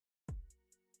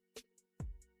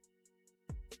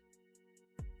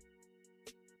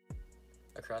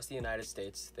Across the United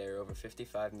States, there are over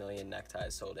 55 million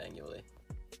neckties sold annually.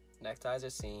 Neckties are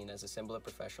seen as a symbol of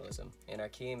professionalism and are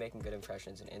key in making good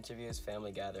impressions in interviews,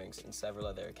 family gatherings, and several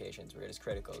other occasions where it is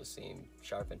critical to seem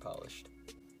sharp and polished.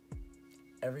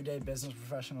 Everyday business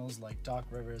professionals like Doc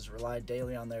Rivers rely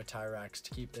daily on their tie racks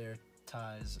to keep their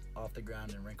ties off the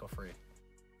ground and wrinkle-free.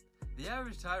 The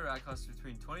average tie rack costs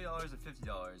between $20 and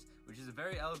 $50, which is a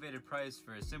very elevated price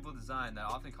for a simple design that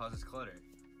often causes clutter.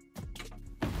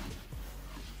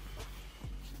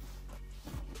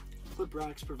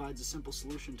 Clipracks provides a simple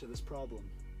solution to this problem.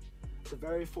 It's a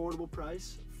very affordable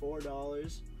price,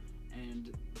 $4,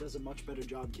 and does a much better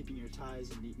job keeping your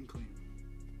ties neat and clean.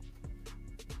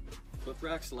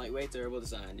 Clipracks' lightweight, durable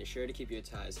design is sure to keep your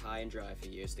ties high and dry for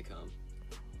years to come.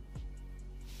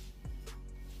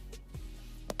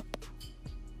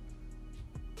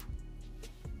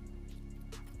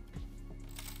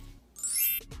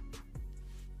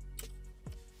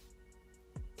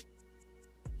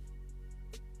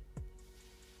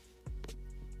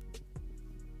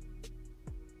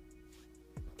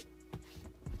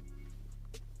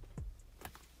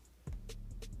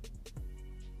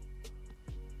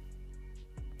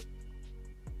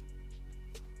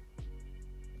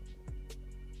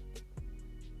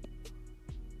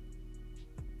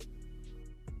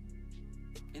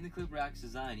 In the Clipracks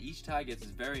design, each tie gets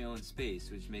its very own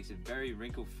space, which makes it very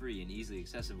wrinkle-free and easily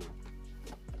accessible.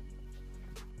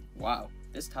 Wow,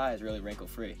 this tie is really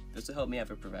wrinkle-free. This will help me have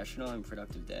a professional and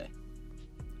productive day.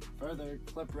 Further,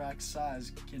 Clipracks'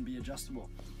 size can be adjustable.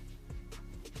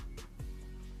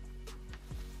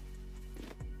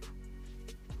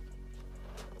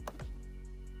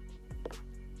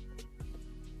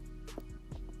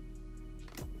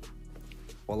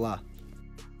 Voila!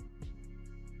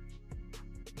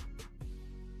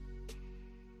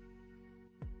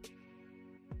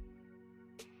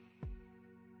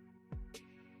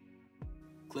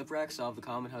 Clipracks solve the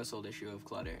common household issue of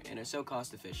clutter and are so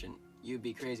cost efficient, you'd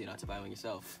be crazy not to buy one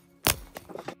yourself.